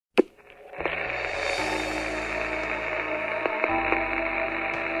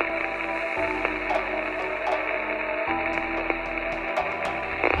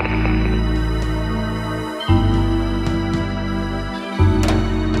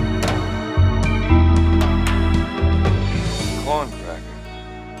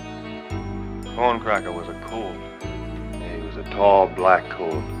corncracker was a colt. He was a tall, black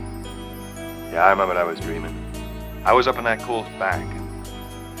colt. Yeah, I remember I was dreaming. I was up on that colt's back.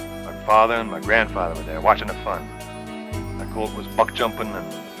 My father and my grandfather were there watching the fun. The colt was buck jumping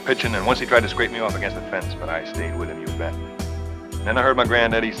and pitching, and once he tried to scrape me off against the fence, but I stayed with him, you bet. And then I heard my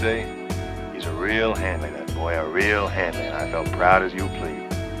granddaddy say, he's a real handley, that boy, a real handley, and I felt proud as you please.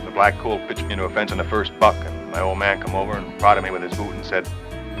 The black colt pitched me into a fence on the first buck, and my old man come over and prodded me with his boot and said,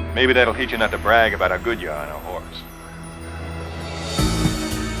 maybe that'll teach you not to brag about how good you are on a horse.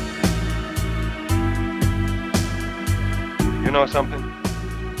 You know something?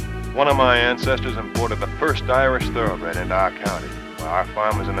 One of my ancestors imported the first Irish thoroughbred into our county. Well, our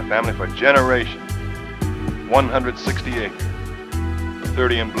farm was in the family for generations. 160 acres.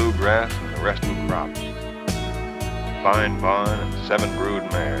 30 in bluegrass and the rest in crops. Fine barn and 7 brood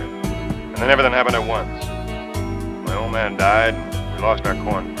mares. And then everything happened at once. My old man died and we lost our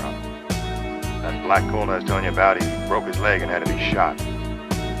corn crop. That black colt I was telling you about, he broke his leg and had to be shot.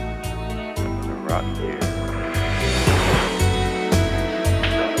 That was a rotten year.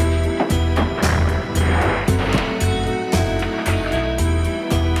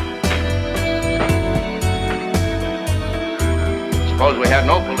 Suppose we had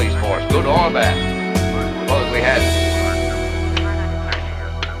no police force, good or bad. Suppose we had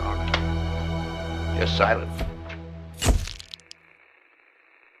just silent.